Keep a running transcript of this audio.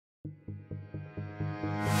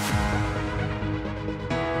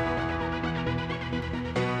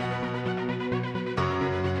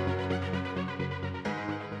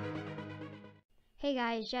Hey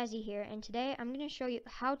guys, Jazzy here, and today I'm going to show you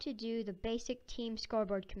how to do the basic team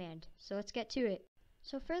scoreboard command. So let's get to it.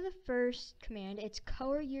 So for the first command, it's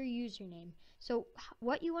color your username. So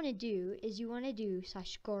what you want to do is you want to do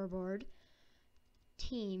 /scoreboard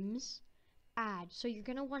teams add. So you're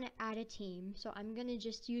going to want to add a team. So I'm going to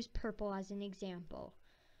just use purple as an example.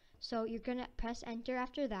 So you're going to press enter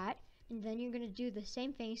after that, and then you're going to do the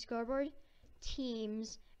same thing, scoreboard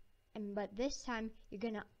teams, but this time you're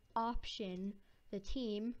going to option the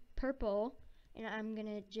team purple, and I'm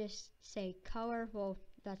gonna just say color. Well,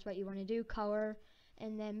 that's what you want to do, color,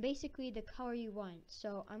 and then basically the color you want.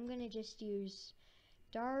 So I'm gonna just use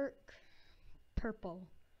dark purple.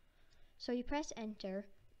 So you press enter,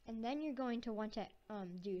 and then you're going to want to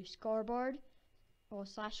do scoreboard, well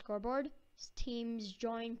 /scoreboard teams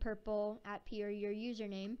join purple at P or your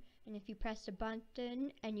username, and if you press the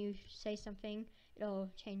button and you say something, it'll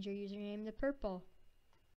change your username to purple.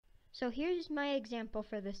 So here's my example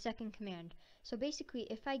for the second command. So basically,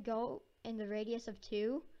 if I go in the radius of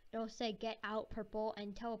 2, it'll say get out purple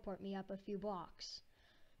and teleport me up a few blocks.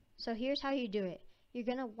 So here's how you do it. You're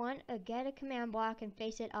going to want to get a command block and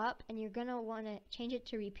face it up, and you're going to want to change it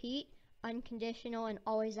to repeat, unconditional, and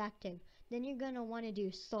always active. Then you're going to want to do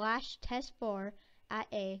 /testfor at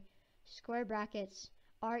a square brackets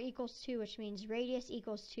r equals 2, which means radius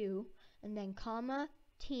equals 2, and then comma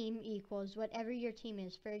team equals whatever your team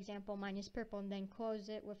is. For example, mine is purple, and then close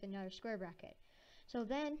it with another square bracket. So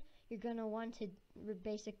then you're gonna want to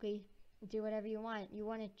basically do whatever you want. You're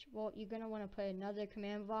gonna want to put another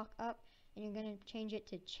command block up, and you're gonna change it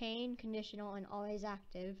to chain, conditional, and always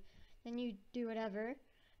active. Then you do whatever,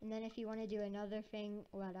 and then if you want to do another thing,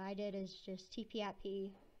 what I did is just TP at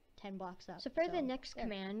P 10 blocks up. So for the next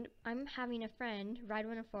command, I'm having a friend,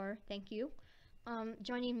 Ride104, thank you,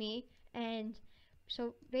 joining me, and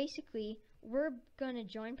so basically, we're going to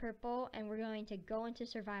join purple and we're going to go into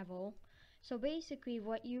survival. So basically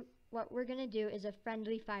what we're going to do is a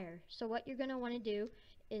friendly fire. So what you're going to want to do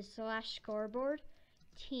is /scoreboard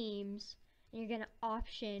teams, and you're going to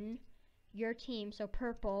option your team, so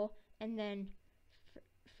purple, and then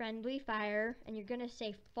friendly fire, and you're going to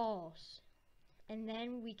say false. And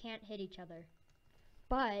then we can't hit each other.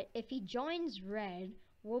 But if he joins red,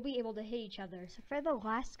 we'll be able to hit each other. So for the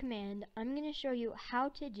last command, I'm going to show you how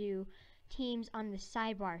to do teams on the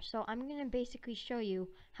sidebar. So I'm going to basically show you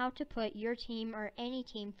how to put your team or any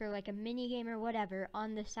team for like a mini game or whatever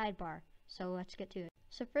on the sidebar. So let's get to it.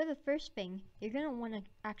 So for the first thing, you're going to want to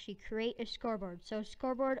actually create a scoreboard. So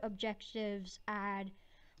scoreboard objectives, add,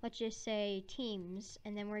 let's just say teams,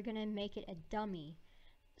 and then we're going to make it a dummy.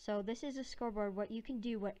 So this is a scoreboard, what you can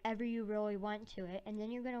do whatever you really want to it, and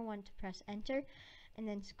then you're going to want to press enter, and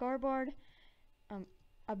then scoreboard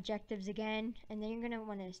objectives again, and then you're going to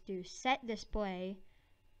want to do set display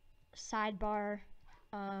sidebar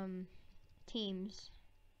teams.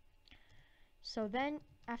 So then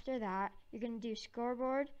after that, you're going to do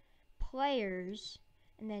scoreboard players,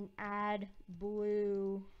 and then add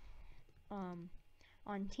blue on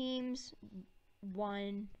teams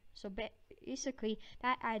 1. So basically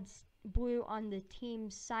that adds blue on the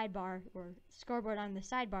team's sidebar, or scoreboard on the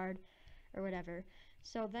sidebar or whatever.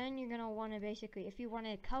 So then you're going to want to basically, if you want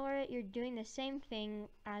to color it, you're doing the same thing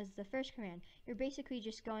as the first command. You're basically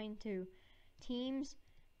just going to teams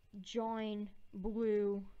join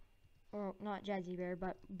blue, or not Jazzy Bear,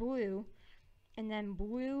 but blue, and then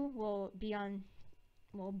blue will be on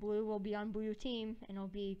blue team, and it'll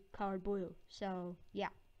be colored blue. So yeah.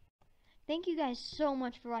 Thank you guys so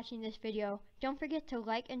much for watching this video. Don't forget to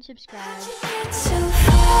like and subscribe.